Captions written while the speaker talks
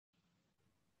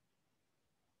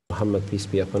Muhammad, peace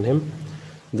be upon him.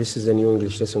 This is a new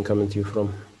English lesson coming to you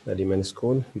from Al-Iman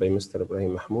School by Mr.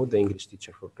 Ibrahim Mahmoud, the English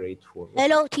teacher for grade 4.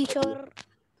 Hello, teacher.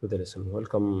 To the lesson.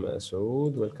 Welcome,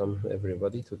 Saud. Welcome,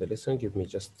 everybody, to the lesson. Give me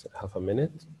just half a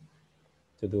minute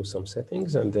to do some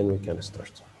settings, and then we can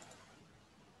start.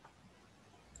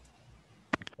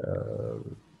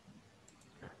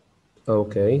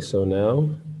 Okay, so now...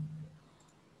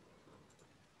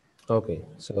 Okay,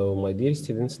 so my dear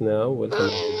students, now welcome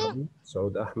everybody,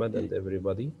 Saud Ahmed and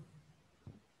everybody.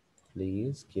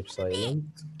 Please keep silent.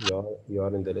 You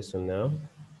are in the lesson now.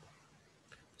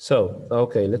 So,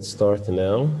 okay, let's start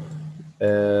now.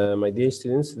 My dear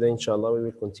students, today, inshallah, we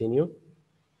will continue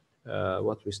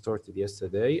what we started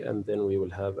yesterday, and then we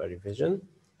will have a revision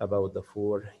about the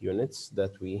 4 units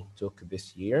that we took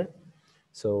this year.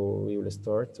 So we will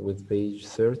start with page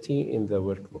 30 in the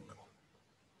workbook.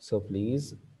 So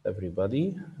please,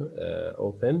 everybody,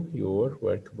 open your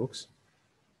workbooks,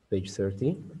 page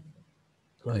 30.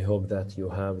 I hope that you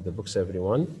have the books,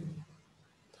 everyone.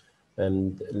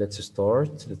 And let's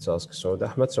start. Let's ask Saud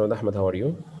Ahmed. Saud Ahmed, how are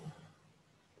you?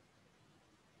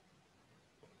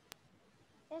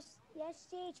 Yes,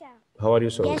 teacher. How are you,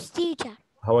 Saud? Yes, teacher.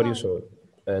 How are you, Saud?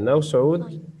 Now,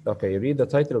 Saud, okay, read the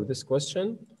title of this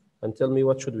question and tell me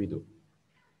what should we do.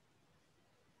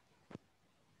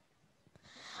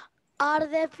 Are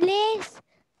the place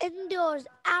indoors,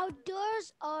 outdoors,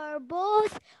 or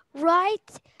both?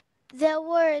 Write the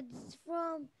words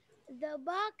from the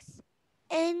box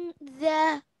in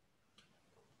the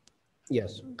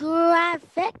Yes.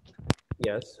 graphic.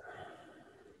 Yes.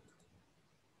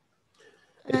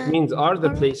 It means are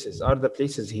the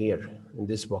places here in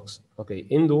this box, okay,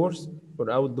 indoors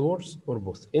or outdoors or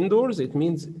both? Indoors, it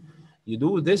means you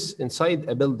do this inside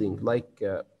a building, like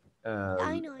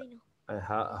I know.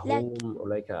 a home or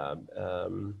like a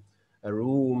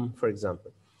room, for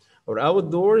example. Or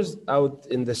outdoors, out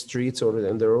in the streets or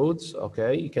in the roads,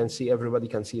 okay, you can see, everybody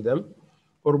can see them,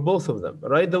 or both of them.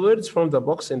 Write the words from the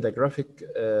box in the graphic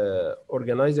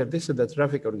organizer. This is the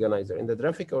graphic organizer. In the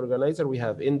graphic organizer, we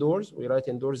have indoors. We write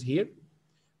indoors here.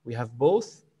 We have both,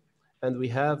 and we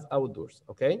have outdoors,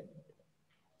 okay?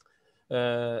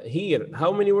 Here,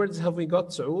 how many words have we got,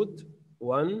 Saud?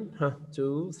 1,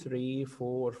 2, 3,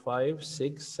 4, 5,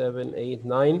 6, 7, 8,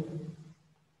 9,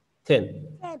 10.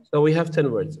 So we have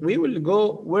 10 words. We will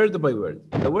go word by word.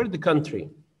 The word country.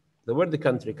 The word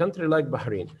country. Country like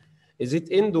Bahrain. Is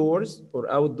it indoors or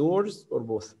outdoors or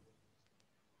both?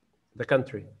 The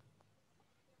country.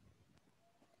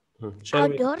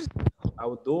 Outdoors.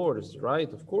 Outdoors,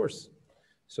 right, of course.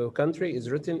 So country is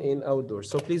written in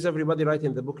outdoors. So please, everybody, write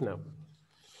in the book now.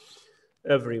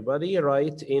 Everybody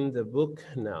write in the book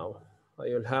now.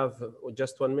 You'll have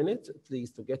just 1 minute,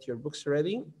 please, to get your books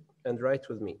ready and write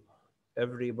with me.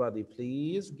 Everybody,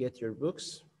 please get your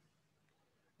books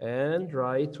and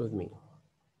write with me.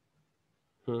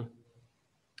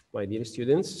 My dear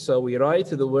students, so we write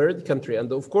the word country,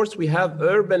 and of course we have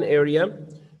urban area.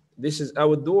 This is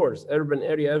outdoors, urban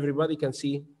area. Everybody can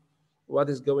see what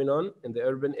is going on in the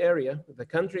urban area. The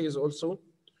country is also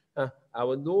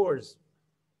outdoors.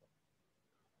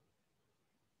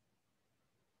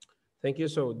 Thank you.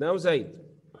 So now Zaid.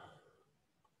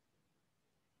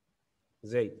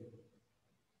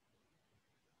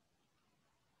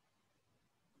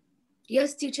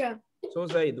 Yes, teacher. So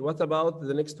Zaid, what about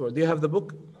the next word? Do you have the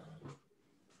book?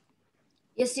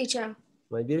 Yes, teacher.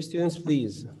 My dear students,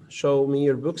 please show me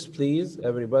your books, please,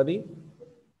 everybody.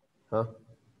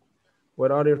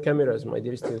 Where are your cameras, my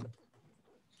dear students?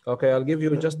 Okay, I'll give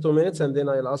you just 2 minutes and then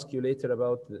I'll ask you later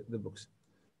about the books.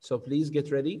 So please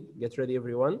get ready. Get ready,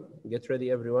 everyone. Get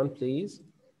ready, everyone, please.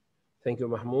 Thank you,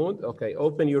 Mahmoud. Okay,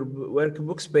 open your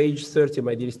workbooks, page 30,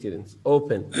 my dear students.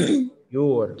 Open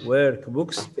your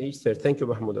workbooks, page 30. Thank you,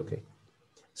 Mahmoud. Okay.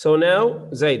 So now,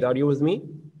 Zaid, are you with me?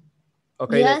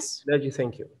 Okay. Yes. Naji,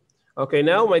 thank you. Okay,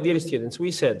 now, my dear students,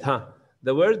 we said,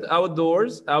 the word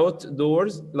outdoors,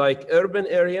 like urban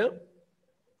area,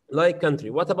 like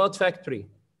country. What about factory?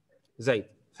 Zaid,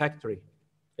 factory.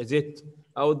 Is it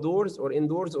outdoors or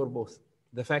indoors or both?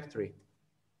 The factory.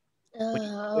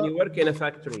 When you work in a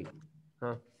factory.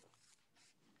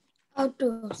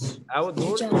 Outdoors.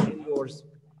 Outdoors or indoors?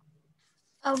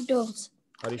 Outdoors.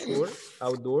 Are you sure?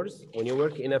 Outdoors. When you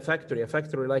work in a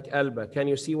factory like Alba, can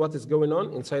you see what is going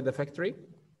on inside the factory?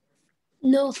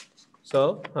 No.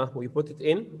 So we put it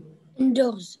in?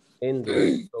 Indoors.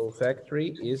 Indoors. So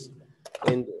factory is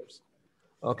indoors.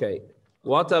 Okay.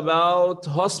 What about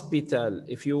hospital?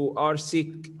 If you are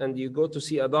sick and you go to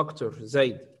see a doctor,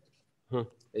 Zaid,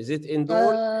 is it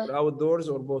indoors or outdoors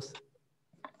or both?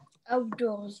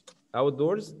 Outdoors.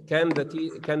 Outdoors? Can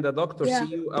the doctor see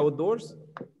you outdoors?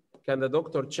 Can the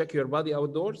doctor check your body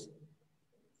outdoors?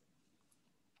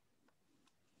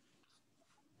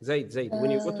 Zaid,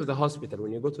 when you go to the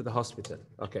hospital,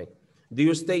 okay. Do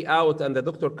you stay out and the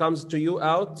doctor comes to you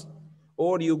out,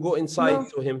 or you go inside No.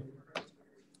 to him?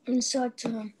 Inside to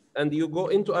him. And you go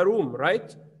into a room,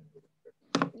 right?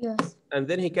 Yes. And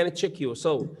then he can check you.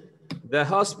 So the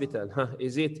hospital,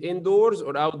 is it indoors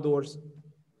or outdoors?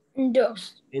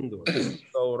 Indoors. Indoors.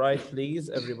 So write, please,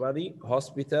 everybody,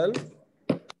 hospital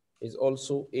is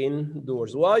also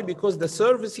indoors. Why? Because the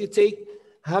service you take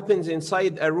happens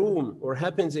inside a room or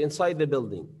happens inside the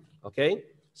building, okay?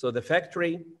 So the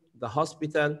factory, the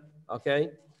hospital, okay?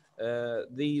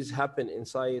 These happen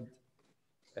inside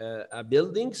a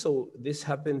building, so this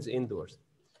happens indoors.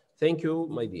 Thank you,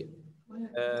 my dear.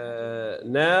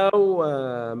 Now,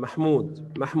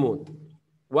 Mahmoud,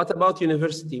 what about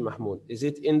university, Mahmoud? Is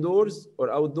it indoors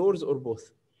or outdoors or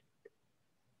both?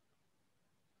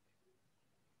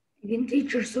 Again,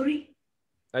 teacher, sorry.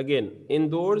 Again,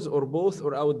 indoors or both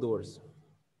or outdoors?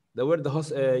 The word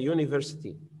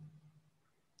university.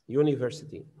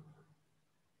 University.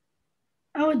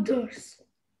 Outdoors.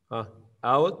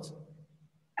 Out?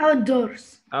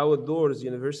 Outdoors. Outdoors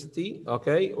university,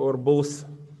 okay, or both?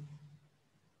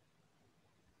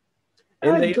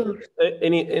 Outdoors.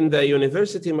 In the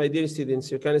university, my dear students,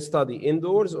 you can study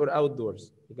indoors or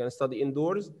outdoors. You can study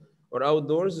indoors or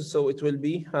outdoors, so it will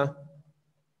be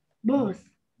Both.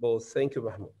 both. Thank you,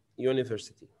 Mahmoud.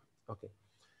 University. Okay.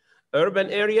 Urban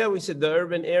area, we said the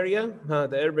urban area.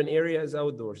 The urban area is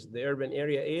outdoors. The urban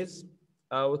area is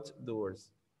outdoors.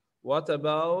 What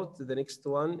about the next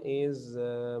one is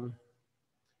Saud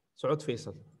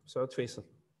Faisal. Saud Faisal.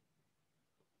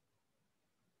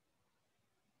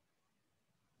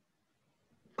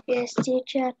 Yes,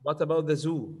 teacher. What about the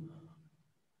zoo?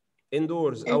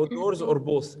 Indoors, outdoors, or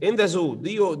both? In the zoo,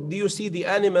 do you see the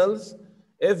animals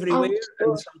everywhere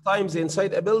and sometimes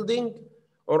inside a building,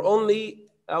 or only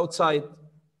outside?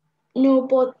 No,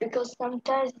 both, because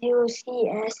sometimes you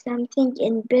see something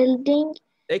in building.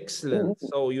 Excellent.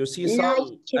 So you see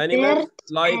some Like animals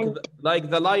bird like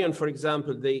the lion, for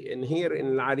example. They in here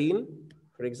in Al-Arin,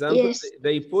 for example, Yes.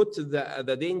 they put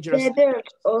the dangerous The bird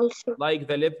also. like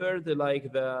the leopard,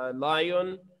 like the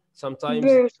lion, sometimes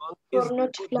Birds monkeys, for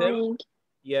not they put them, flying.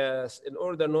 yes, in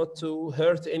order not to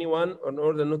hurt anyone, in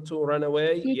order not to run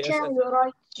away. You Yes, can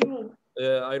write zoo.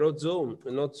 I wrote zoo,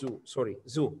 not zoo, sorry,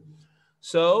 zoo.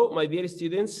 So, my dear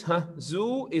students,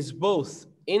 zoo is both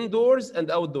indoors and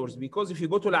outdoors, because if you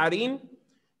go to Al-Arin,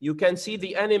 you can see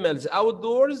the animals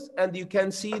outdoors and you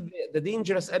can see the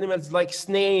dangerous animals like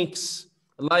snakes,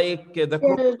 like the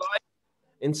crocodile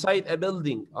inside a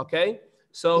building, okay?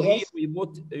 So Yes. here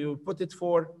you put it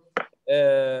for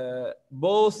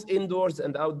both indoors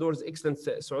and outdoors. Excellent,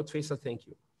 Saud Faisal, thank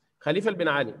you. Khalifa bin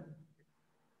Ali.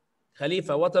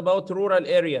 Khalifa, what about rural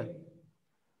area?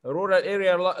 Rural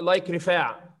area like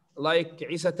Rifa', like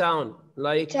Isa Town,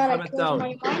 like Hamad Town.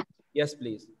 Yes,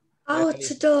 please.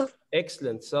 Outdoor.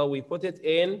 Excellent. So we put it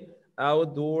in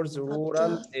outdoors,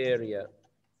 rural area.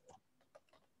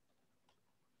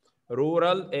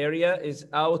 Rural area is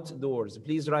outdoors.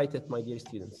 Please write it, my dear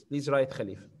students. Please write,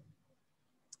 Khalifa,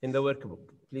 in the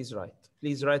workbook. Please write.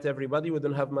 Please write, everybody. We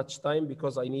don't have much time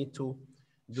because I need to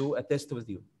do a test with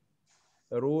you.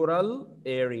 Rural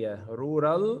area.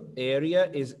 Rural area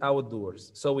is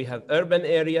outdoors. So we have urban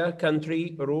area,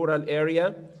 country, rural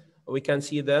area. We can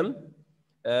see them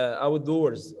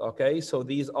outdoors. Okay, so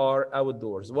these are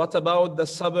outdoors. What about the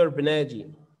suburb,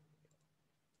 Naji?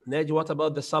 Naji, what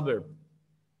about the suburb?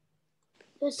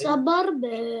 The suburb.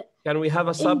 Can we have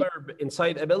a suburb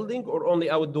inside a building or only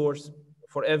outdoors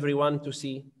for everyone to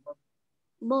see?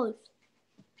 Both.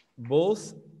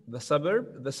 Both. The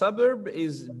suburb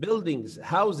is buildings,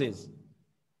 houses.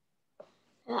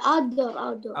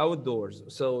 Outdoor. Outdoors.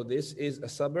 So this is a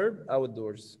suburb,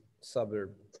 outdoors. Suburb.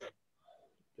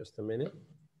 Just a minute.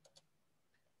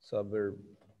 Suburb.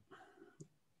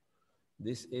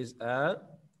 This is a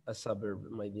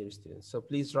suburb, my dear students. So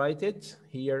please write it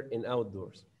here in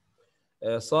outdoors.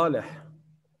 Saleh.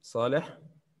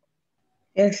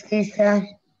 Yes, teacher.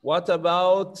 What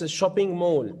about shopping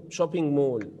mall? The shopping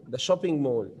mall. Shopping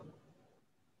mall.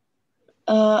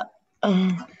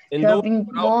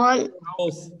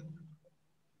 Both.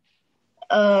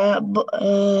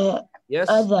 Yes.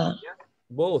 Other.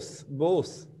 Both.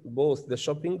 The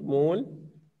shopping mall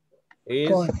is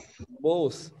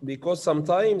both, because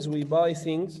sometimes we buy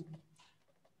things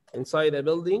inside a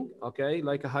building, okay,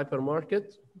 like a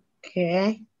hypermarket.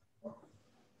 Okay.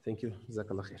 Thank you.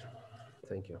 Jazakallah khair.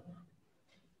 Thank you.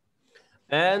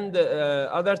 And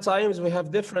other times we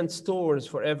have different stores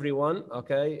for everyone,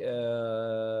 okay?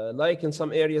 Like in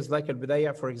some areas like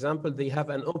Al-Bidayah, for example, they have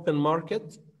an open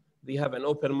market. They have an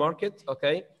open market,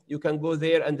 okay? You can go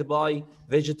there and buy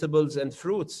vegetables and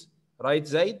fruits, right,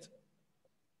 Zaid?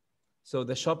 So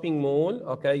the shopping mall,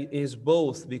 okay, is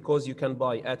both, because you can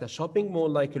buy at a shopping mall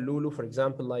like Lulu, for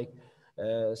example, like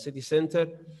City Center,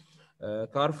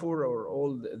 Carrefour, or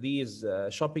all these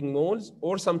shopping malls,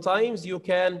 or sometimes you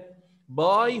can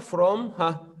buy from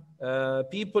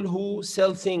people who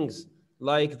sell things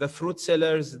like the fruit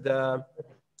sellers, the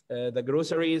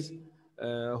groceries,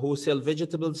 who sell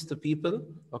vegetables to people.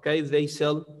 Okay, they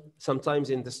sell sometimes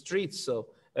in the streets, so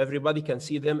everybody can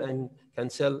see them and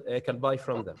can buy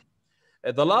from them.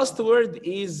 The last word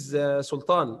is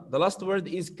Sultan. The last word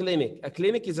is clinic. A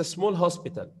clinic is a small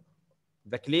hospital.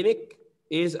 The clinic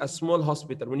is a small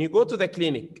hospital. When you go to the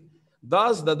clinic,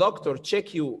 does the doctor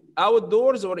check you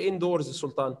outdoors or indoors,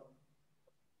 Sultan?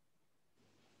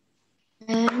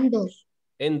 Indoors.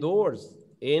 Indoors.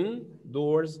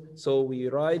 Indoors. So we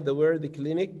write the word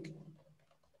clinic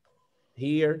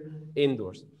here,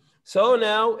 indoors. So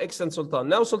now, excellent, Sultan.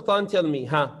 Now, Sultan, tell me,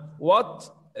 what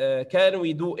can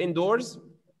we do indoors?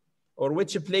 Or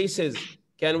which places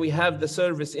can we have the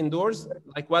service indoors?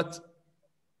 Like what?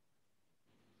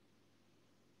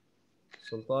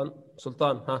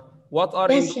 Sultan, what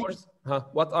are indoors?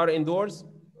 What are indoors?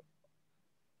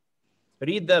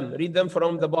 Read them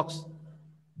from the box.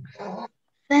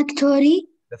 Factory.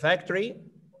 The factory.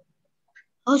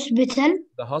 Hospital.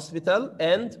 The hospital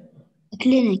and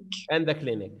clinic. And the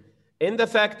clinic. In the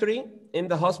factory, in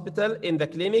the hospital, in the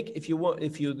clinic, if you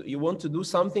want to do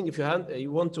something, if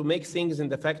you want to make things in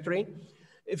the factory,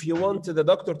 if you want the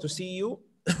doctor to see you,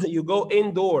 you go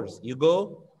indoors. You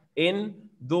go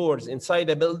indoors, inside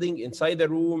a building, inside a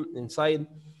room, inside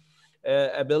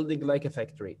a building like a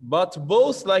factory. But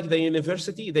both, like the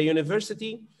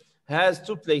university has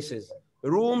two places: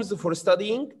 rooms for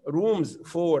studying,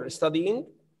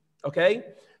 okay?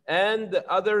 And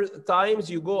other times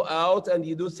you go out and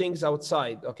you do things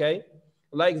outside, okay?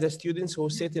 Like the students who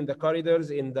sit in the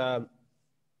corridors, in the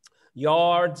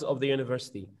yards of the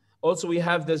university. Also, we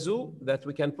have the zoo that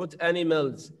we can put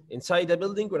animals inside a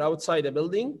building or outside a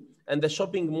building. And the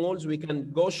shopping malls, we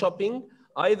can go shopping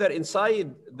either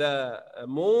inside the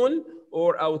mall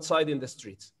or outside in the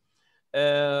streets.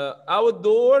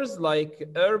 Outdoors, like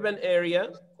urban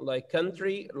area, like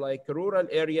country, like rural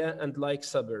area, and like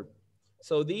suburb.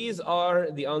 So these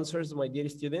are the answers, my dear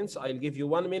students. I'll give you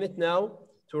 1 minute now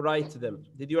to write them.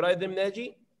 Did you write them,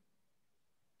 Naji?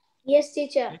 Yes,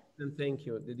 teacher. Excellent, thank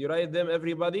you. Did you write them,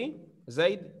 everybody?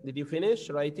 Zaid, did you finish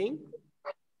writing?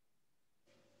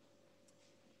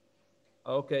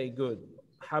 Okay, good.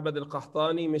 Habad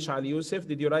Al-Qahtani, Mish'al Yusuf,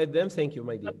 did you write them? Thank you,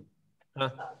 my dear.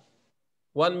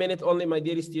 1 minute only, my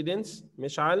dear students.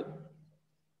 Mish'al?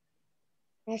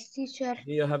 Yes, teacher.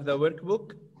 Do you have the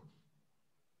workbook?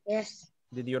 Yes.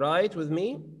 Did you write with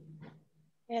me?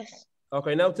 Yes.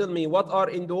 Okay, now tell me, what are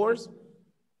indoors?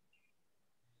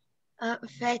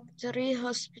 Factory,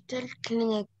 hospital,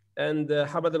 clinic. And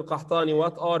Habad Al-Qahtani,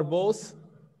 what are both?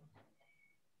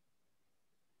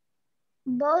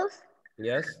 Both?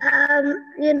 Yes.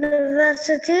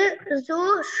 University,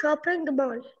 zoo, shopping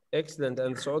mall. Excellent.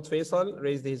 And Saud Faisal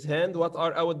raised his hand. What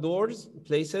are outdoors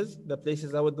places? The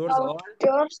places outdoors are?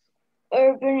 Outdoors,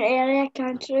 urban area,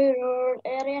 country, rural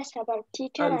area, suburb.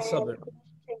 Teacher, And suburb.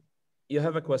 You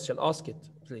have a question. Ask it,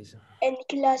 please. In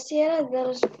class here, there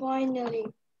is finally.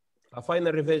 A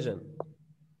final revision.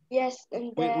 Yes,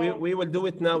 and we will do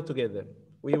it now together.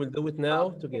 We will do it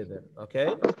now together,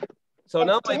 okay? So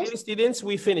now, my dear students,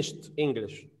 we finished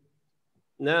English.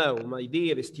 Now, my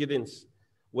dear students,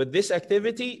 with this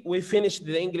activity, we finished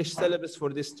the English syllabus for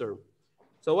this term.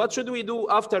 So what should we do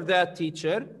after that,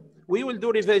 teacher? We will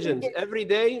do revisions. Every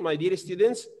day, my dear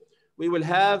students, we will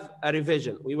have a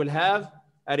revision. We will have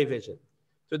a revision.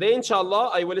 Today,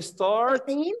 inshallah, I will start.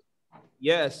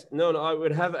 Yes, no, I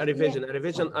will have a revision, a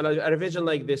revision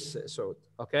like this, so,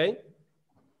 okay?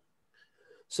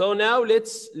 So now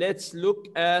let's look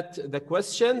at the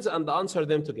questions and answer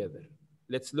them together.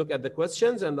 Let's look at the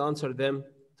questions and answer them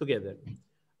together.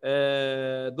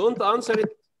 Don't answer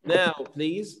it now,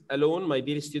 please, alone, my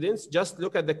dear students. Just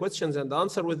look at the questions and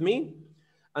answer with me.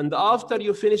 And after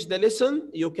you finish the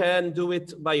lesson, you can do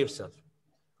it by yourself.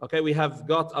 Okay, we have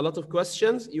got a lot of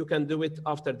questions. You can do it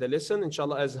after the lesson,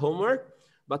 inshallah, as homework.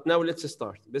 But now let's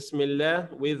start. Bismillah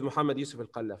with Muhammad Yusuf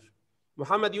Al-Khallaf.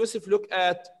 Muhammad Yusuf, look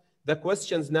at the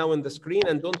questions now on the screen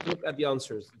and don't look at the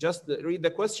answers. Just read the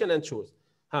question and choose.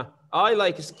 I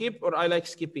like skip or I like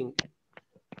skipping?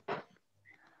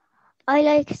 I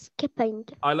like skipping.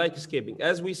 I like skipping.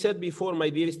 As we said before, my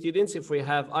dear students, if we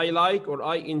have I like or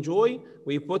I enjoy,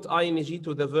 we put ing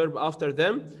to the verb after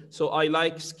them. So I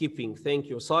like skipping. Thank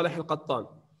you. Saleh Al-Qattan.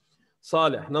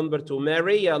 Saleh, number 2.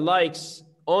 Maria likes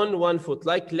on one foot.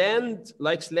 Likes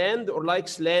land or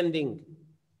likes landing?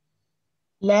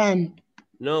 Land.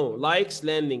 No, likes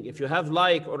landing. If you have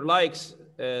like or likes,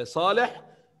 Saleh,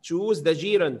 choose the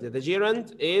gerund. The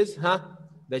gerund is,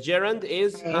 The gerund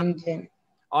is, ing.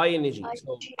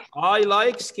 So I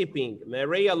like skipping.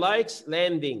 Maria likes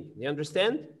landing. You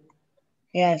understand?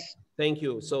 Yes. Thank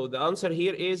you. So the answer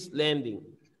here is landing.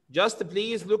 Just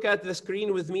please look at the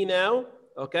screen with me now.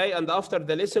 Okay. And after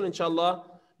the lesson, inshallah,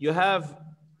 you have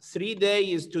 3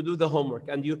 days to do the homework.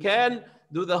 And you can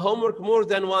do the homework more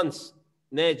than once.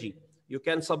 Naji, you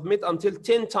can submit until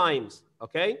 10 times.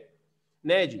 Okay.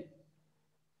 Naji.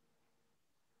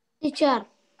 Teacher.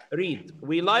 Read.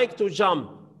 We like to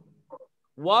jump.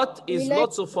 What is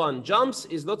lots of fun? Jumps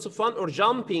is lots of fun or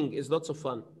jumping is lots of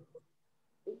fun?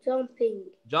 Jumping.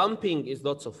 Jumping is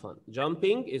lots of fun.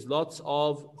 Jumping is lots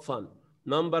of fun.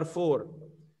 Number 4.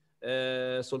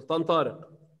 Sultan Tariq.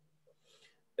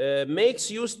 Makes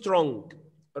you strong.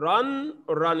 Run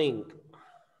or running?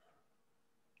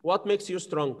 What makes you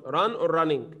strong? Run or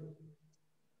running?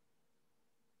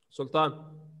 Sultan?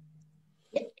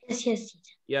 Yes.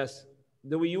 Yes.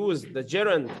 Do we use the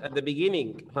gerund at the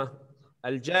beginning?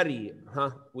 Al-jari.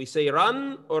 We say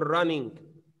run or running?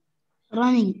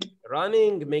 Running.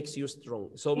 Running makes you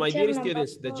strong. So my dear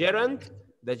students, the gerund,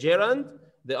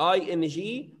 the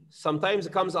ing, sometimes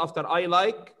it comes after I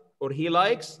like or he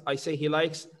likes. I say he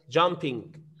likes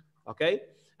jumping. Okay?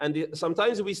 And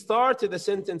sometimes we start the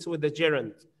sentence with the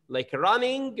gerund. Like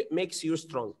running makes you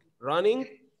strong. Running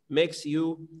makes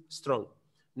you strong.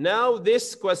 Now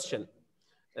this question.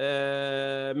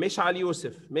 Mish'al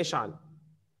Yusuf. Mish'al.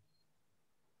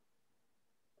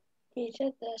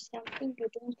 Teacher, there's something you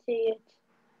don't say it.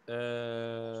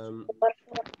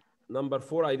 Number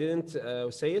 4, I didn't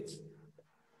say it.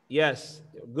 Yes,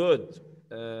 good.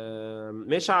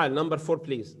 Mish'al, number 4,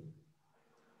 please.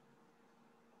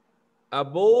 A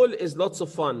ball is lots of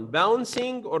fun.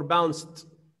 Bouncing or bounced?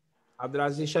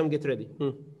 Abdulaziz Hisham, get ready.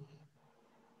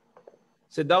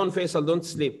 Sit down, Faisal, don't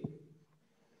sleep.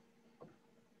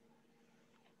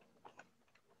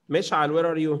 Mish'al, where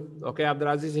are you? Okay,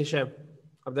 Abdulaziz Hisham.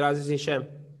 Abdulaziz Hisham.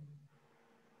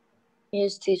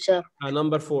 Yes, teacher.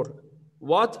 Number 4.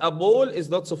 What? A ball is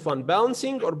lots of fun.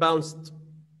 Bouncing or bounced?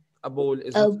 A ball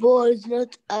is ball is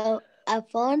not a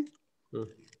fun.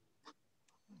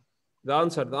 The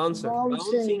answer.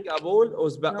 Bouncing a ball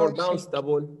or bounced a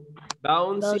ball?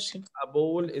 Bouncing a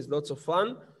ball is lots of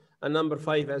fun. And number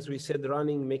 5, as we said,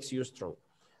 running makes you strong.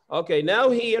 Okay,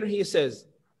 now here he says,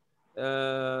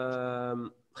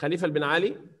 Khalifa bin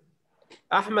Ali,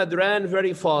 Ahmed ran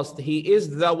very fast. He is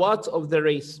the what of the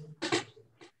race?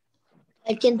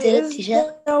 I can tell it,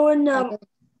 teacher.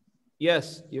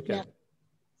 Yes, you can.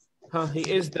 He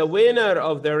is the winner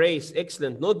of the race.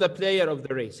 Excellent. Not the player of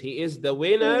the race. He is the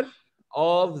winner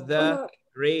of the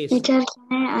race. Teacher,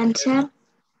 can I answer?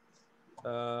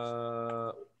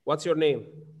 What's your name?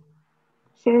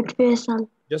 Faisal.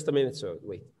 Just a minute, Saud.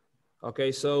 Wait.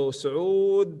 Okay, so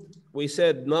Saud, we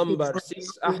said number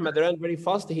 6, Ahmed ran very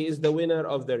fast. He is the winner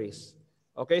of the race.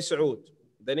 Okay, Saud.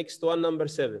 The next one, number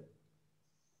 7.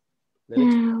 The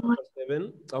next one, number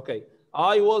 7. Okay.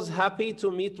 I was happy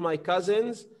to meet my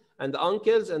cousins and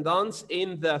uncles and aunts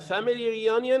in the family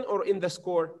reunion or in the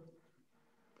score?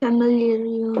 Family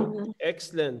reunion.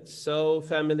 Excellent. So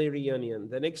family reunion.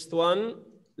 The next one,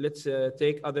 let's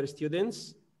take other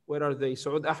students. Where are they?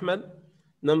 Saud Ahmed.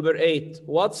 Number 8.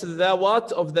 What's the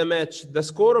what of the match? The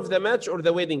score of the match or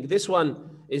the wedding? This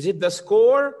one. Is it the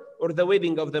score or the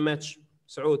wedding of the match?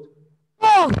 Saud.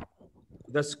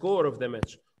 The score of the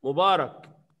match. Mubarak.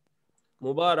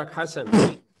 Mubarak Hassan.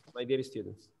 My dear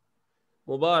students.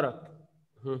 Mubarak.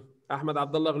 Ahmed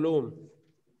Abdullah Ghlum.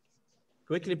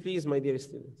 Quickly, please, my dear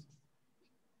students.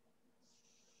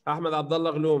 Ahmed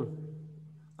Abdullah Ghlum.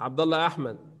 Abdullah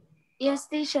Ahmed. Yes,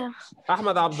 teacher.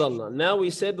 Ahmed Abdullah. Now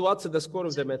we said what's the score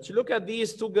of the match. Look at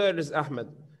these 2 girls, Ahmed.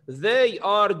 They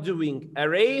are doing a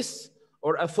race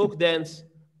or a folk dance?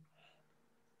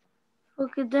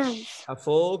 Folk dance. A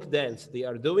folk dance. They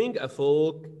are doing a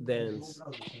folk dance.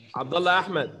 Abdullah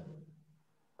Ahmed.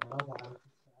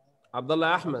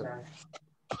 Abdullah Ahmed.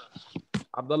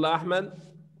 Abdullah Ahmed.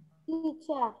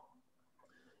 Teacher.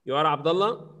 You are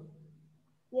Abdullah?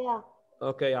 Yeah.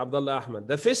 Okay, Abdullah Ahmed.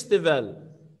 The festival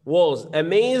was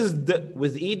amazed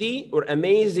with ED or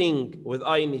amazing with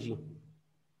ING?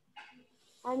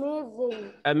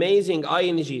 Amazing. Amazing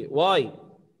ING. Why?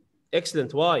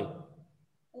 Excellent. Why?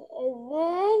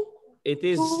 It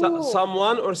is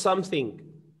someone or something.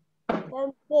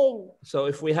 Something. So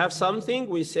if we have something,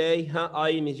 we say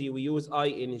ing. We use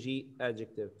ing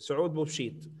adjective. Saud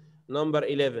Bubshit, number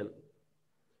 11.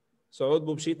 Saud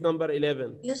Bubshit, number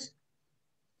 11. Yes.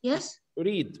 Yes.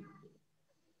 Read.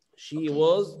 She Okay.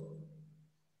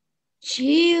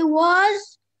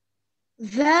 was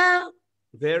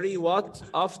very what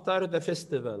after the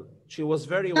festival? She was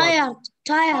very what?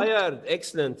 Tired.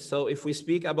 Excellent. So if we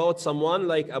speak about someone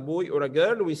like a boy or a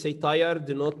girl, we say tired,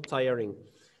 not tiring.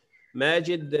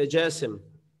 Majid Jasim.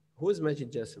 Who is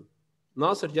Majid Jasim?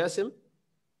 Nasser Jasim?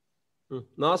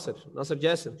 Nasser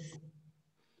Jasim.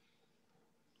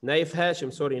 Naif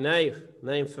Hashim, sorry,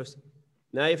 Naif first.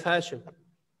 Naif Hashim.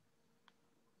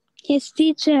 Yes,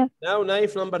 teacher. Now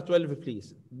Naif number 12,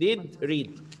 please.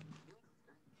 Read.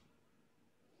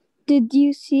 Did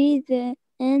you see the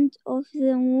end of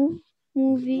the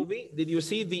movie? Did you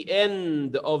see the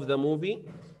end of the movie?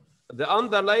 The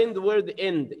underlined word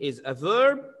end is a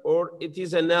verb or it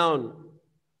is a noun.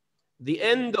 The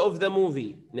end of the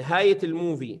movie, نهاية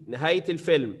الموفي, نهاية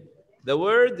الفيلم. The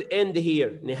word end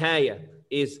here, نهاية,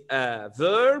 is a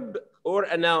verb or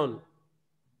a noun.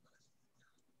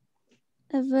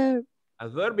 A verb. A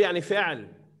verb يعني فعل.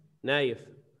 نايف.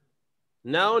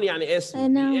 Noun يعني اسم. A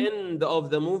noun. The end of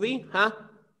the movie,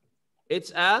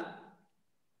 it's a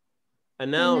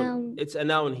noun. It's a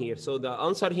noun here. So the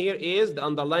answer here is, the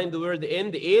underlined word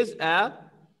end is a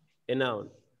noun.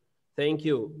 Thank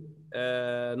you.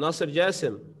 Nasser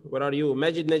Jasim, where are you?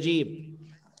 Majid Najib.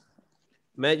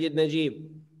 Majid Najib.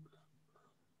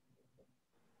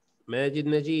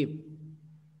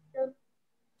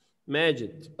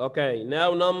 Majid. Okay,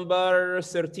 now number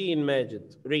 13,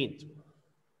 Majid. Read.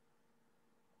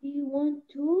 Do you want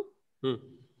to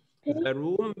The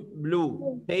room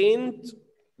blue. Paint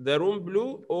the room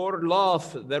blue or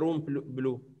laugh the room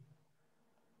blue?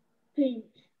 paint?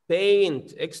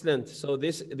 Paint. Excellent. So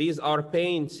these are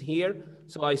paints here.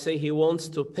 So I say he wants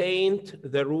to paint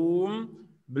the room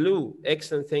blue.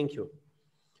 Excellent. Thank you.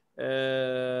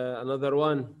 Another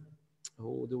one.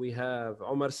 Who do we have?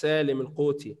 Omar Salim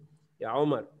Al-Quti. Ya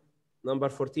Omar. Number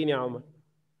 14, Ya Omar.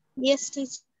 Yes,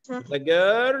 teacher.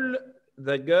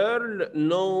 The girl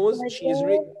knows,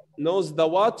 knows the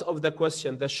what of the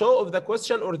question, the show of the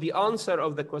question or the answer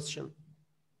of the question?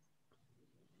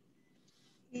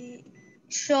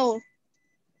 Show.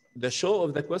 The show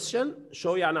of the question.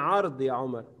 Show يعني عرض يا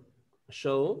عمر.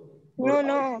 Show.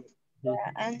 No. The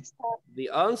answer. The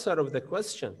answer of the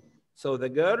question. So the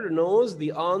girl knows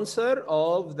the answer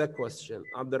of the question.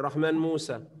 Abdul Rahman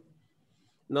Musa.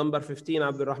 Number 15,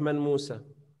 Abdul Rahman Musa.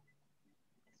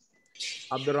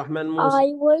 Abdul Rahman Musa.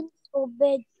 I went to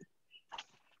bed.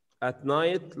 At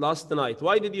night, last night.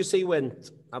 Why did you say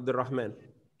went, Abdul Rahman?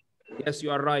 Yes,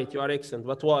 you are right. You are excellent.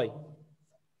 But why?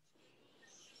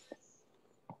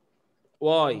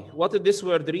 Why? What is this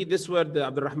word? Read this word,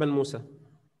 Abdul Rahman Musa.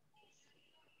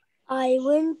 I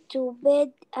went to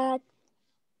bed at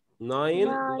 9.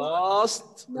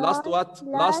 Last what?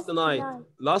 Last night.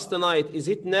 Last night. Is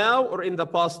it now or in the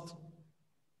past?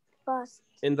 past.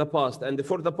 In the past. And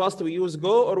for the past, we use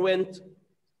go or went?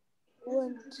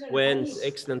 Went.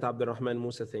 Excellent, Abdul Rahman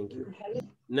Musa. Thank you.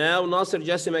 Now, Nasser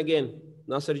Jasim again.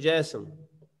 Nasser Jasim.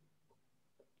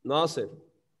 Nasser.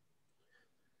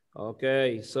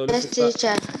 Okay, so let's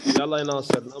teacher. Yalla,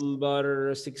 Nasser.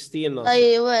 Number 16, Nasser.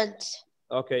 I went.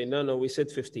 Okay, no, we said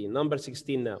 15. Number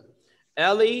 16 now.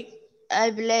 Ali.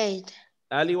 I played.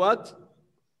 Ali what?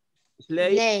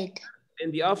 Played.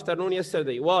 In the afternoon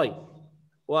yesterday. Why?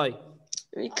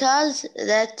 Because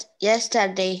that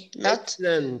yesterday, not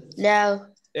Excellent. now.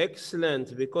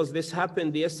 Excellent. Because this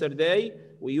happened yesterday,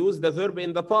 we use the verb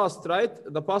in the past, right?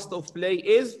 The past of play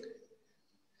is?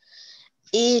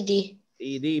 Ed.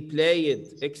 Played.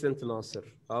 Excellent, Nasser.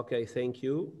 Okay, thank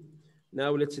you.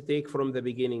 Now let's take from the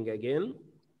beginning again.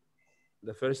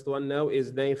 The first one now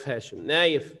is Naif Hashim.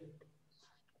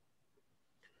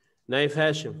 Naif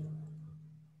Hashim.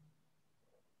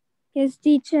 Yes,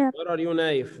 teacher. Where are you,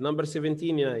 Naif? Number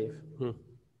 17, Naif.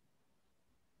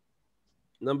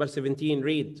 Number 17,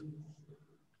 read.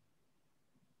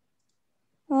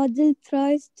 Adil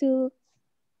tries to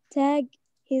tag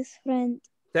his friend.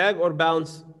 Tag or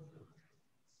bounce?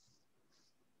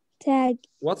 Tag.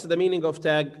 What's the meaning of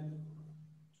tag?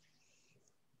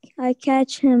 I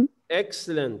catch him.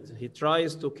 Excellent. He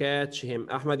tries to catch him.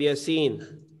 Ahmad Yassin.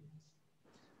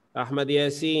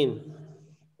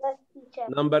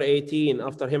 Number 18.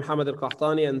 After him, Hamad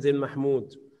Al-Qahtani and then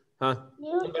Mahmoud.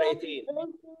 Number 18.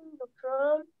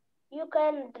 You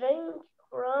can drink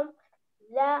from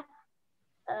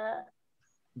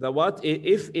The what?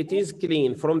 If it is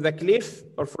clean from the cliff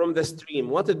or from the stream.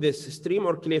 What is this? Stream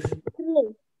or cliff?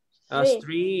 A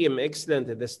stream. Excellent.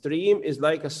 The stream is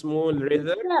like a small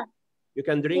river. You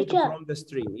can drink from the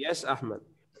stream. Yes, Ahmed.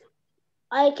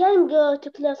 I can go to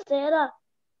Classera.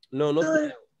 No, not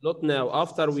now. Not now.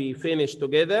 After we finish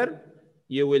together,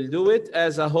 you will do it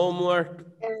as a homework.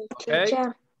 Okay?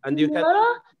 Teacher. And you can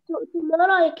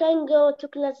Tomorrow I can go to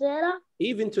Classera.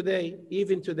 even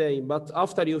today. But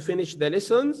after you finish the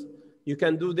lessons, you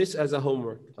can do this as a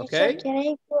homework. Okay? Teacher, can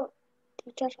I go?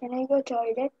 Teacher, can I go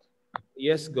toilet?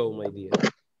 Yes, go, my dear.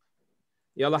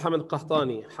 Yalla, Hamid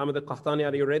Qahtani. Hamid Qahtani,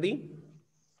 are you ready?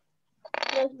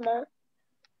 Yes, ma'am.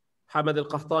 Hamid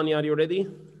Qahtani, are you ready?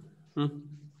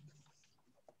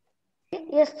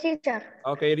 Yes, teacher.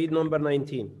 Okay, read number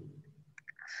 19.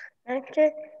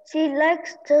 Okay. She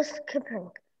likes to skipping.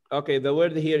 Okay, the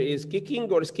word here is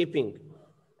kicking or skipping?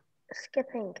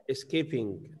 Skipping. Skipping.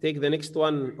 Take the next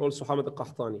one also, Hamid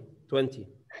Qahtani. 20.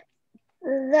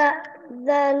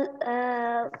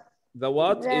 The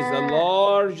what is a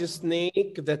large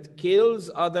snake that kills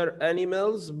other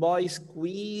animals by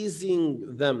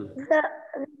squeezing them? The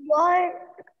boa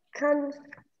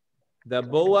constrictor. The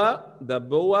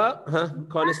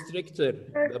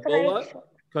boa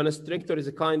constrictor is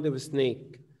a kind of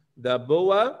snake. The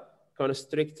boa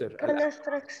constrictor.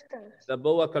 The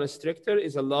boa constrictor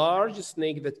is a large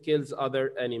snake that kills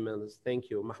other animals. Thank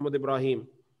you. Mahmoud Ibrahim.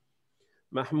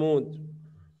 Mahmoud.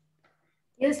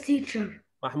 Yes, teacher.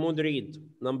 Mahmoud, read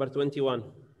number 21.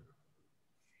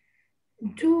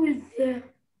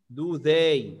 Do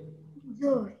they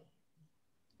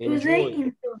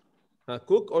enjoy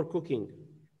cook or cooking?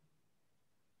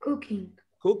 Cooking.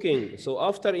 Cooking. So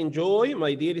after enjoy,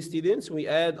 my dear students, we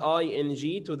add ing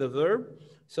to the verb.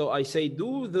 So I say,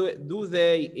 do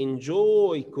they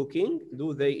enjoy cooking?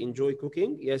 Do they enjoy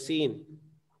cooking? Yasin.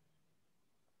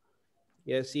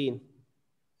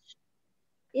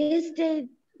 Yes, they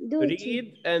do.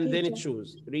 Read and then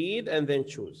choose. Read and then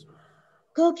choose.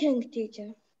 Cooking,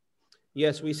 teacher.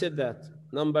 Yes, we said that.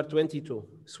 Number 22.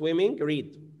 Swimming,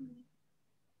 read.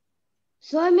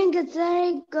 Swimming is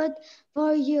very good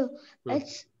for you.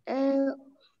 That's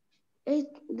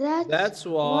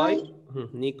why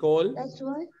Nicole. That's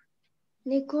why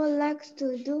Nicole likes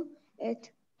to do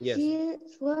it. Yes. She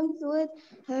swims with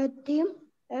her team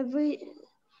every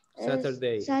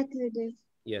Saturday.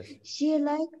 Yes. She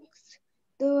likes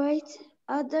to race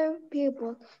other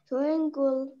people. Swimming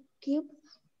will keep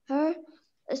her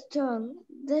strong.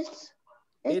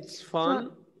 It's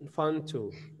fun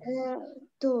too.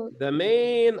 The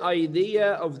main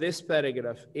idea of this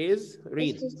paragraph is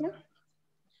read.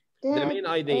 The main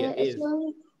idea is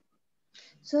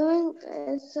swimming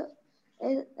is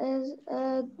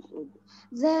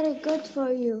very good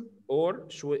for you. Or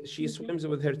she swims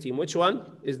with her team. Which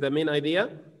one is the main idea?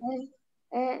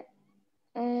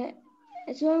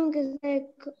 Swimming is very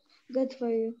good for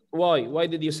you. Why? Why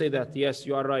did you say that? Yes,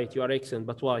 you are right. You are excellent.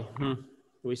 But why?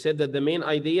 We said that the main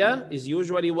idea is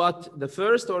usually what? The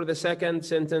first or the second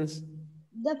sentence?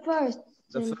 The first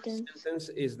sentence. The first sentence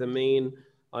is the main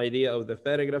idea of the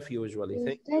paragraph usually.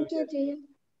 Yes, Thank you. Dear.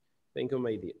 Thank you,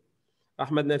 my dear.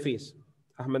 Ahmed Nafis.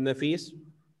 Ahmed Nafis.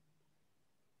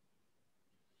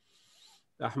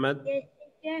 Ahmed. Yes,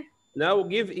 teacher. Now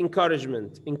give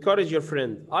encouragement. Encourage your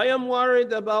friend. I am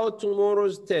worried about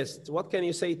tomorrow's test. What can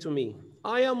you say to me?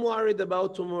 I am worried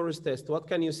about tomorrow's test. What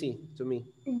can you say to me?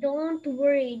 Don't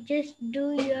worry, just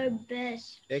do your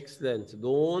best. Excellent.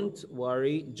 Don't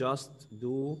worry, just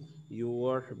do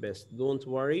your best. Don't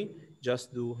worry,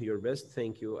 just do your best.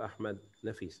 Thank you, Ahmed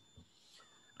Nafis.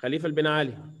 Khalifa bin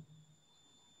Ali.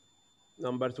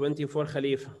 Number 24,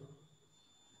 Khalifa.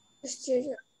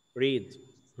 Read.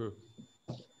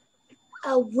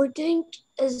 A wedding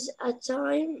is a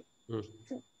time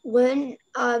when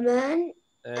a man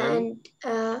and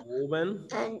a woman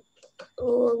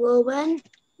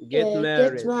get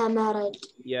married.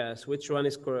 Yes, which one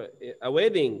is correct? A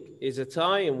wedding is a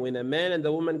time when a man and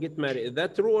a woman get married. Is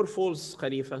that true or false,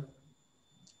 Khalifa?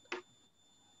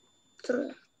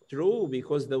 True. True,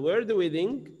 because the word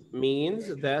wedding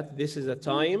means that this is a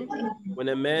time when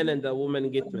a man and a woman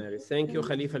get married. Thank you,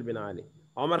 Khalifa bin Ali.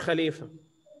 Omar Khalifa.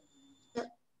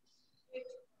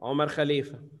 Omar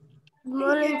Khalifa. Good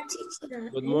morning, teacher.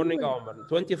 Good morning, Omar.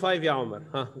 25, ya Omar.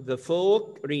 The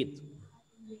folk, read.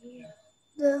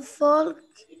 The folk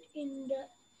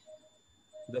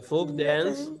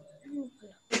dance.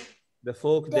 The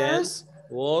folk dance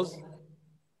was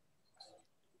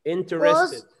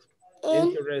interested.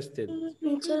 Interested.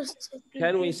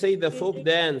 Can we say the folk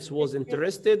dance was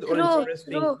interested or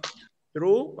interesting?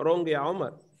 True? Wrong, ya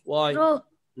Omar. Why? True.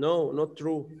 No, not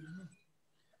true.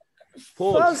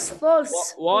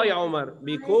 False. Why, Omar?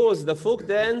 Because the folk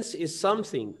dance is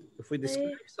something. If we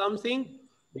describe something,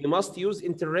 we must use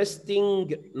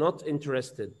interesting, not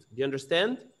interested. Do you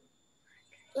understand?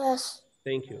 Yes.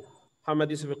 Thank you. Muhammad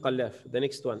Yusuf Al-Qallaf. The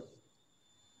next one.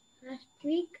 Last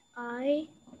week I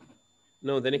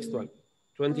No, the next one.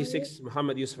 26.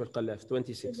 Muhammad Yusuf Al-Qallaf.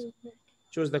 26.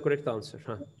 Choose the correct answer.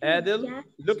 Adil,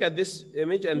 look at this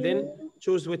image and then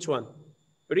choose which one.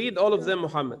 Read all of them,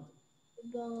 Muhammad.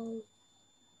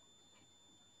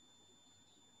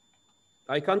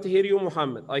 I can't hear you,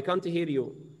 Muhammad. I can't hear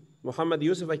you. Muhammad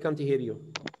Yusuf, I can't hear you.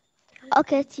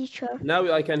 Okay, teacher.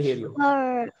 Now I can hear you.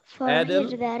 For Adam.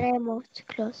 here the remote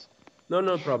close.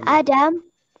 No problem. Adam.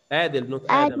 Adil, not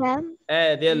Adam.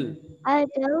 Adil.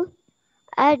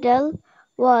 Adil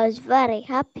was very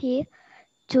happy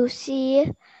to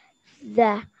see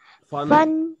the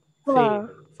fun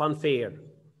fair.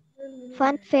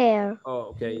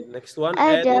 Oh, okay. Next one.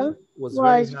 Adil was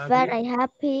very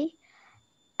happy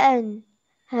and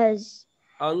his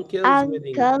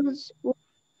uncle's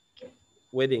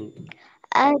wedding.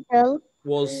 Adil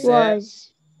was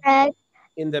sad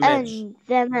in the match.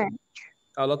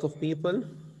 A lot of people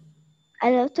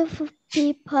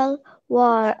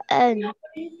were in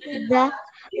the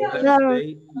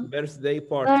birthday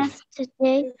party.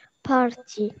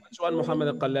 Which one, Muhammad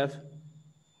Al-Qallaf?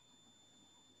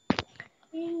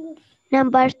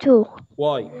 Number 2.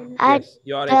 Why? Yes,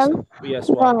 you are excellent. Yes,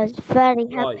 why? Was very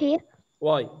happy.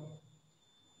 Why?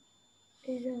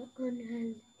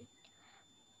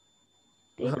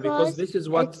 Because this is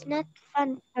what it's not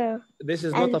fun fair. This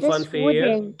is not a fun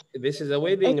fair. This is a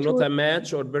wedding, not a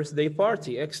match or birthday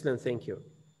party. Excellent, thank you.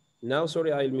 Now,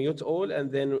 sorry, I'll mute all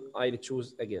and then I'll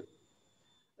choose again.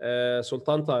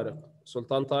 Sultan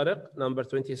Tariq, number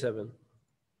 27.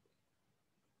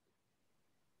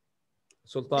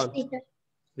 Sultan,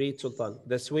 read Sultan.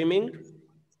 The swimming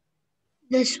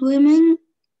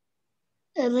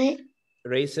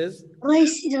races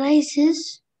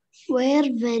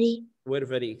were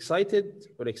very excited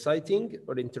or exciting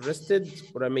or interested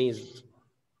or amazed.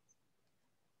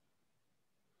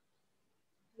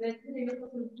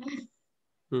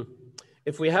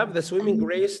 If we have the swimming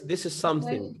race, this is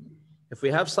something. If we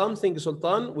have something,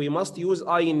 Sultan, we must use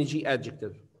ing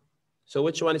adjective. So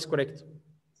which one is correct?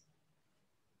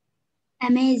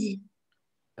 Amazing.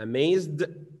 Amazed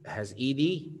has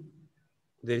ed.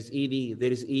 There is ed,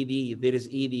 there is ed, there is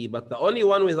ed, but the only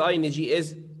one with ing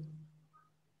is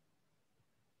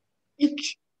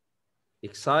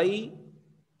exciting.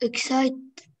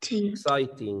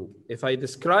 If I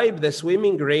describe the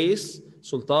swimming race,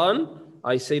 Sultan,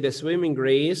 I say the swimming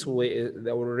race,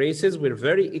 our races were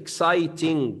very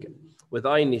exciting with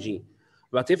ing.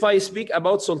 But if I speak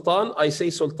about Sultan, I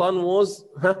say Sultan was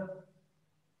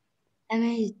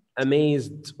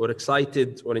amazed or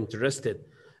excited or interested,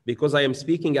 because I am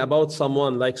speaking about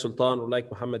someone like Sultan or like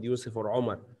Muhammad Yusuf or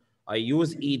Omar. I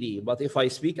use ed. But if I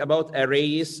speak about a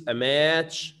race, a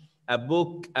match, a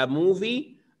book, a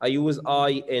movie, I use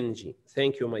ing.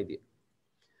 Thank you, my dear.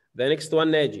 The next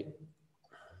one, Naji.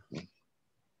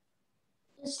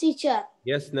 Yes, teacher.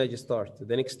 Yes, Naji, start.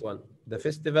 The next one. The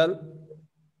festival.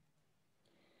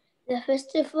 The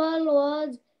festival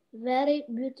was very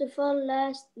beautiful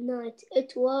last night.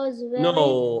 It was very...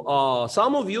 No,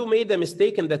 some of you made a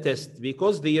mistake in the test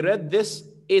because they read this,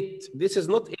 it. This is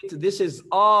not it, this is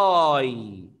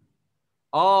I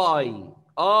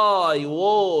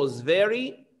was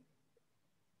very...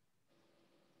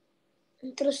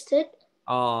 interested.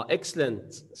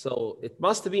 Excellent. So it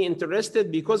must be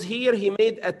interested because here he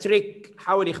made a trick.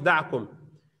 حاول يخدعكم.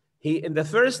 In the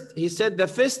first, he said the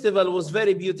festival was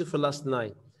very beautiful last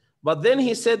night. But then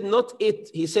he said not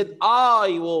it. He said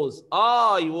I was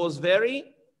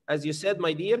very, as you said,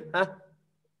 my dear,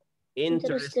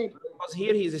 interested. Because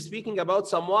here he is speaking about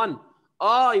someone.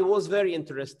 I was very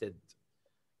interested.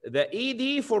 The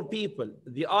ed for people,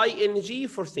 the ing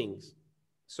for things.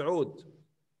 Saud.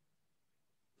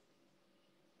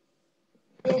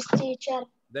 Yes, teacher.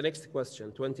 The next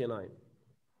question, 29.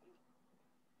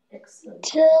 Excellent.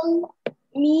 Tell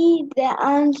me the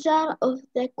answer of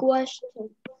the question.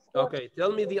 Okay,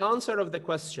 tell me the answer of the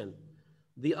question.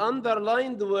 The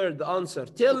underlined word answer.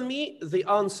 Tell me the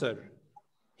answer.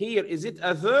 Here, is it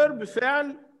a verb,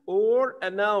 فعل, or a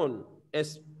noun?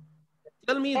 Yes.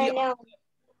 Tell me the answer.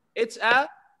 It's a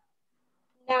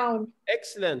noun.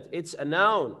 Excellent. It's a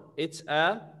noun. It's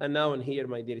a noun here,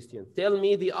 my dear student. Tell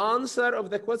me the answer of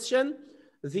the question.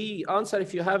 The answer,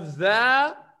 if you have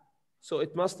the, so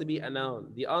it must be a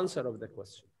noun. The answer of the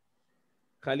question.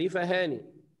 Khalifa Hani.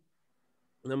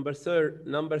 Number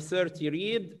 30,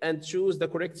 read and choose the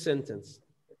correct sentence.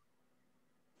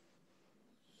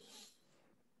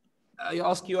 I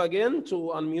ask you again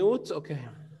to unmute. Okay.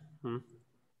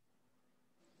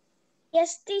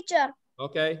 Yes, teacher.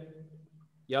 Okay.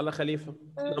 Yalla Khalifa.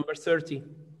 Number 30.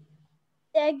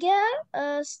 The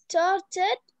girl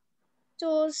started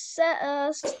to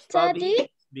study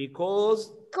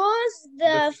because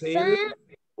the film film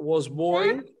was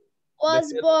boring.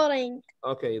 was boring.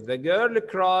 Okay. The girl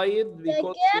cried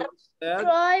because she was sad.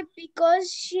 Cried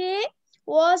because she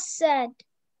was sad.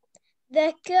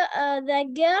 The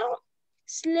girl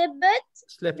slept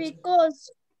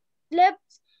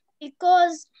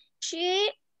because she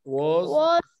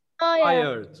was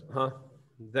tired. Huh?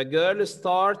 The girl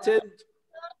started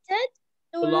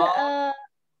to laugh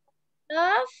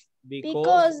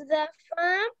because the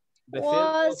film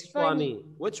was funny.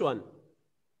 Which one?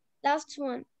 Last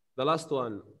one. The last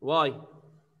one. Why?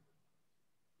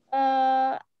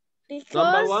 Because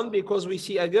number one, because we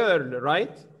see a girl,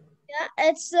 right? Yeah,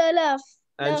 it's a laugh.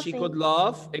 And she could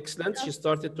laugh. Excellent. She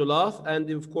started to laugh. And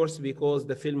of course, because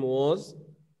the film was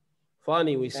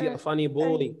funny. We see a funny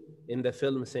boy in the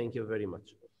film. Thank you very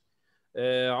much.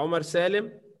 Omar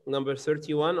Salim, number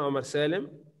 31. Omar Salim.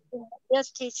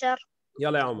 Yes, teacher.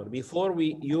 Yalla ya Omar. Before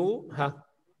you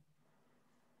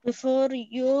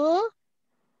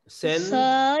send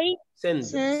the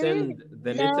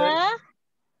letter.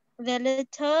 The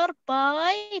letter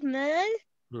by mail.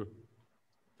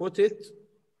 Put it.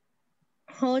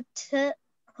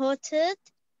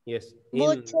 Yes.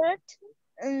 Put it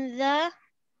in the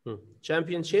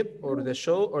championship or the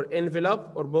show or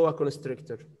envelope or boa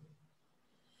constrictor.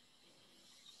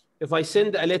 If I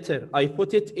send a letter, I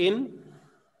put it in.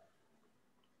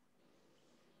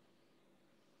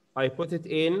 I put it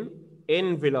in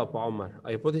envelope, Omar.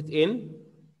 I put it in.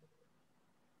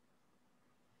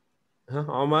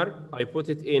 Omar, I put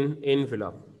it in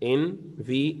envelope.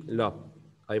 Envelope.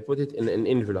 I put it in an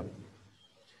envelope.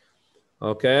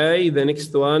 Okay, the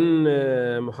next one,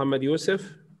 Muhammad Yusuf.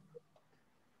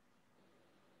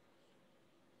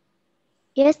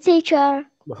 Yes, teacher.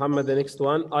 Muhammad, the next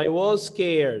one. I was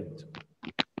scared.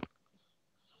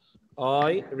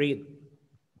 I read.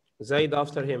 Zaid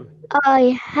after him.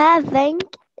 I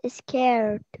haven't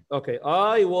scared. Okay,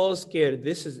 I was scared.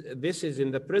 This is in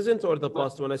the present or the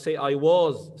past when I say I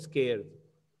was scared.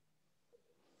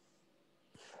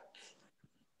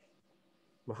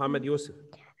 Muhammad Yusuf.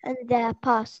 In the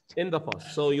past. In the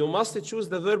past. So you must choose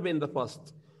the verb in the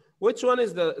past. Which one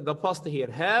is the past here?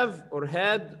 Have or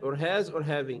had or has or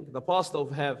having? The past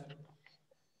of have.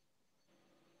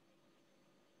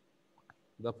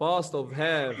 The past of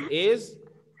have is?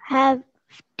 Have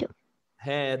to.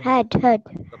 Had.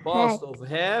 The past of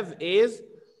have is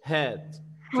had.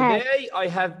 Today I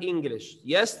have English.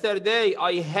 Yesterday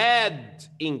I had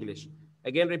English.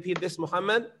 Again, repeat this,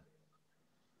 Muhammad.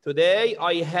 Today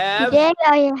I have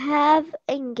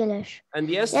English. And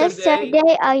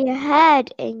yesterday I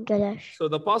had English. So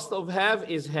the past of have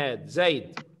is had.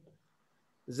 Zaid.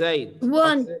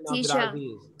 Want, teacher.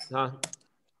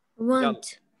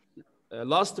 Want.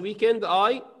 Last weekend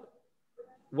I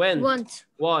went. Want.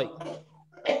 Why?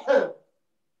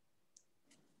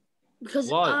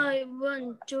 Because I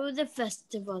went to the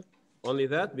festival. Only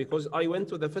that? Because I went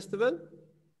to the festival?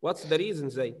 What's the reason,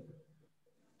 Zaid?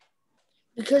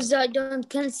 Because I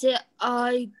can't say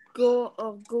I go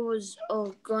or goes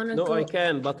or gonna go. No, I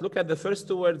can, but look at the first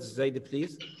two words, Zaid,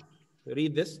 please.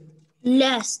 Read this.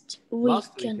 Last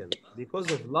weekend. Because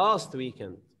of last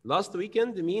weekend. Last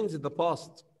weekend means the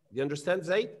past. Do you understand,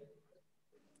 Zaid?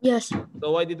 Yes.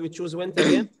 So why did we choose went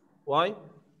again? Why?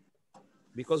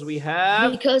 Because we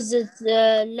have... Because it's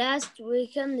the last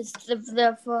weekend is the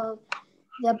past.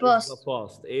 Is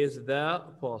the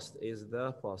past.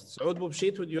 Saud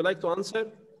Bubshit, would you like to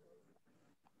answer?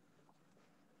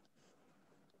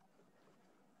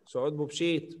 Saud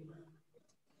Bubshit.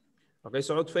 Okay,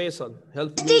 Saud Faisal,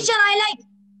 help me. Teacher, I like.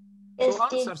 So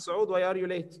answer, Saud, why are you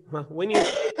late? When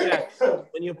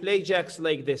you play jacks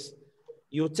like this,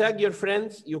 you tag your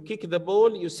friends, you kick the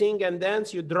ball, you sing and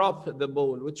dance, you drop the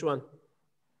ball. Which one?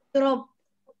 Drop.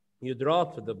 You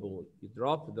drop the ball.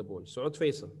 Saud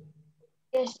Faisal.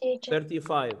 Yes, teacher.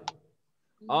 35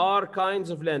 are kinds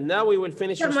of land. Now we will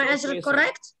finish. My answer is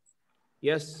correct?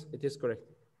 Yes, it is correct.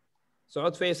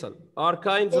 Saud Faisal. Are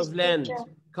kinds of land. Teacher.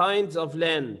 Kinds of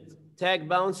land. Tag,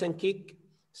 bounce and kick.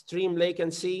 Stream, lake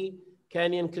and sea.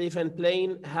 Canyon, cliff and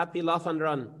plain. Happy, laugh and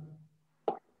run.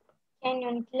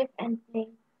 Canyon, cliff and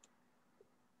plain.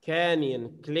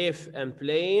 Canyon, cliff and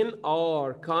plain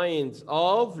are kinds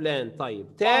of land.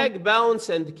 طيب. Tag, bounce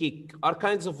and kick are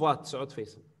kinds of what, Saud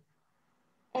Faisal?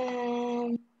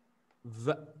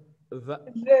 Verb.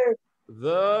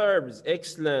 Verbs,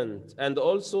 excellent. And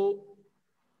also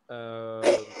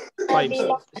 5.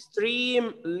 So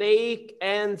stream, lake,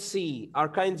 and sea are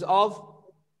kinds of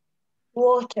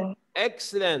water.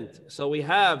 Excellent. So we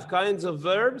have kinds of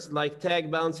verbs like tag,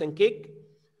 bounce, and kick.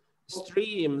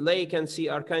 Stream, lake, and sea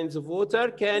are kinds of water.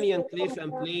 Canyon, cliff,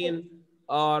 and plain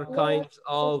are kinds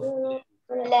of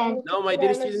land. Now, my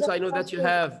dear students, I know that you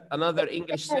have another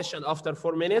English session after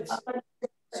 4 minutes.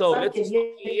 So let's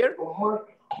stop here.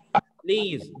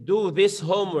 Please do this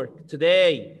homework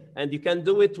today. And you can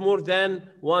do it more than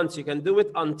once. You can do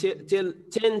it till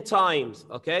 10 times,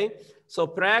 okay? So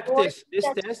practice this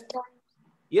test.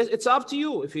 Yes, it's up to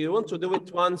you. If you want to do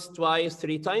it once, twice,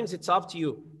 3 times, it's up to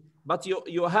you. But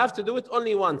you have to do it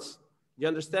only once. Do you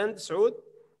understand, Saud?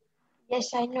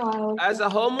 Yes, I know. As a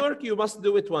homework, you must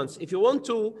do it once. If you want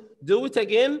to do it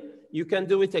again, you can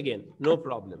do it again. No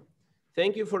problem.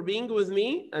 Thank you for being with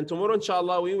me. And tomorrow,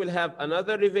 inshallah, we will have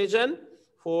another revision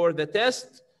for the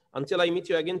test. Until I meet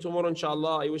you again tomorrow,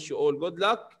 inshallah, I wish you all good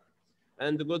luck.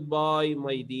 And goodbye,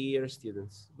 my dear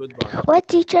students. Goodbye. What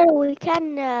teacher we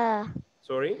can...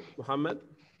 Sorry, Muhammad?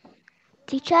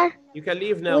 Teacher? You can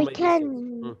leave now. We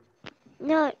can...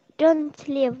 No, don't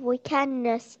leave. We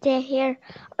can stay here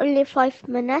only 5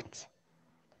 minutes.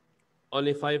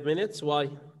 Only 5 minutes? Why?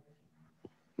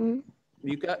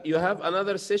 You have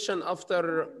another session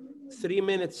after 3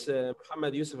 minutes,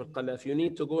 Muhammad Yusuf Al-Khalaf. You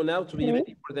need to go now to be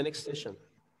ready for the next session.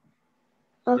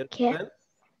 Okay.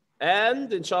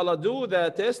 And inshallah, do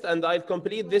the test, and I'll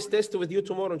complete this test with you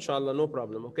tomorrow, inshallah. No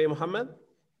problem. Okay, Muhammad?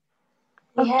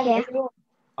 Okay.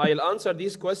 I'll answer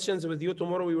these questions with you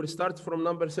tomorrow. We will start from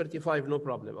number 35. No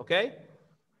problem. Okay?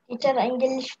 Teacher,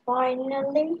 English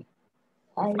finally.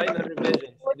 Final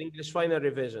revision. English final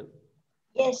revision.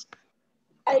 Yes.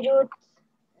 I do it.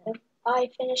 I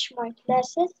finish my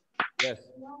classes. Yes.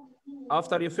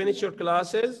 After you finish your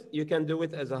classes, you can do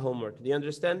it as a homework. Do you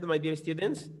understand, my dear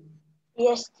students?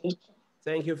 Yes, teacher.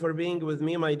 Thank you for being with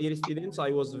me, my dear students.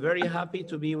 I was very happy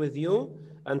to be with you.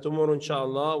 And tomorrow,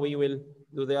 inshallah, we will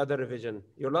do the other revision.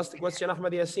 Your last question,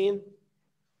 Ahmad Yassin?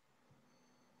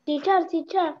 Teacher.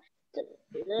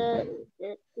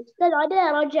 استاذ عادل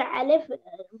راجع عليه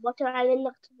بكره على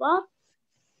الاختبار.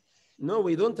 No,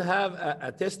 we don't have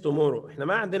a test tomorrow. احنا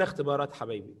ما عندنا اختبارات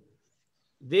حبايبي.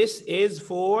 This is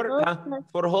for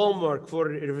homework, for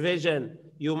revision.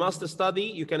 You must study.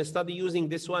 You can study using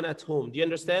this one at home. Do you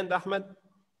understand, Ahmed?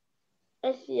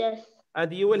 Yes.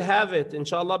 And you will have it,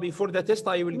 inshallah, before the test.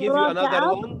 I will give you another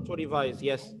one to revise.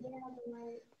 Yes.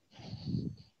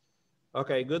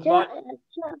 Okay, goodbye.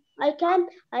 I can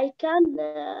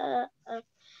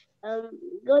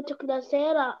go to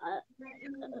Coursera.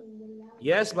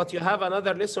 Yes, but you have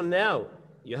another lesson now.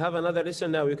 You have another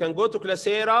lesson now. You can go to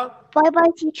Coursera.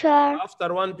 Bye-bye, teacher.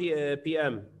 After 1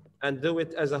 p.m. and do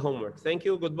it as a homework. Thank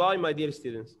you. Goodbye, my dear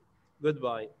students.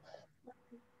 Goodbye.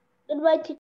 Goodbye, teacher.